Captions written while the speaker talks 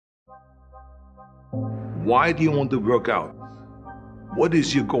Why do you want to work out? What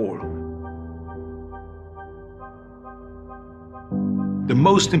is your goal? The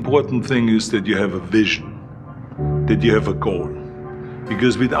most important thing is that you have a vision, that you have a goal.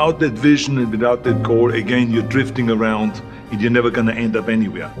 Because without that vision and without that goal, again, you're drifting around and you're never going to end up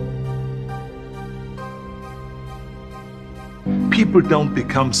anywhere. People don't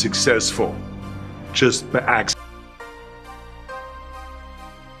become successful just by accident.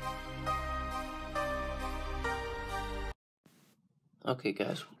 Okay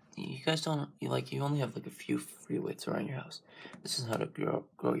guys, you guys don't, you only have like a few free weights around your house. This is how to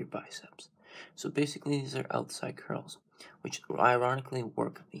grow your biceps. So basically these are outside curls, which ironically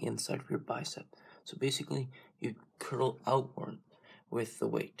work the inside of your bicep. So basically you curl outward with the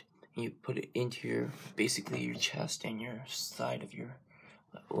weight, and you put it into your chest and your side of your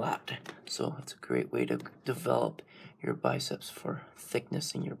lat. So it's a great way to develop your biceps for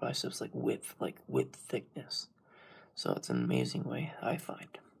thickness in your biceps, like width thickness. So it's an amazing way, I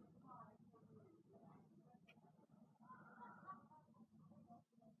find.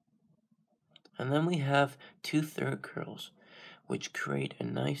 And then we have 2/3 curls, which create a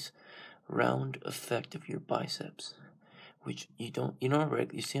nice round effect of your biceps, which you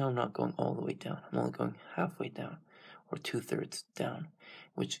see how I'm not going all the way down. I'm only going halfway down, or 2/3 down,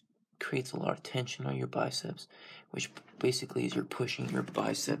 which creates a lot of tension on your biceps, which basically is you're pushing your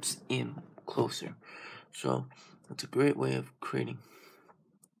biceps in closer. So it's a great way of creating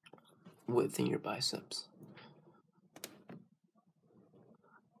width in your biceps.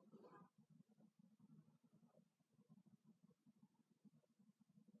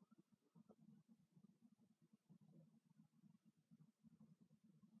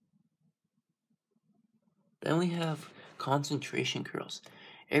 Then we have concentration curls.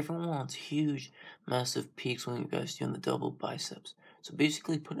 Everyone wants huge, massive peaks when you guys doing the double biceps. So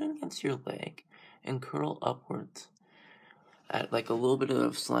basically put it against your leg and curl upwards at like a little bit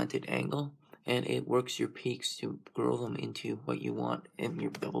of a slanted angle, and it works your peaks to grow them into what you want in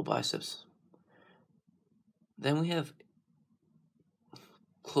your double biceps. Then we have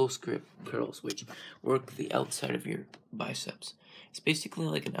close grip curls, which work the outside of your biceps. It's basically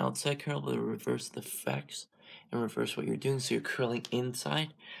like an outside curl, but reverse the effects and reverse what you're doing. So you're curling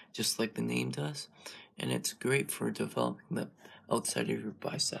inside, just like the name does, and it's great for developing the outside of your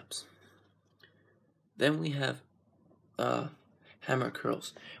biceps. Then we have hammer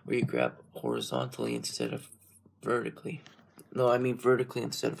curls, where you grab horizontally instead of vertically. No, I mean vertically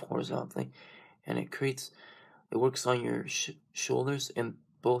instead of horizontally, and it works on your shoulders and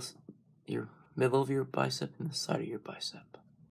both your middle of your bicep and the side of your bicep.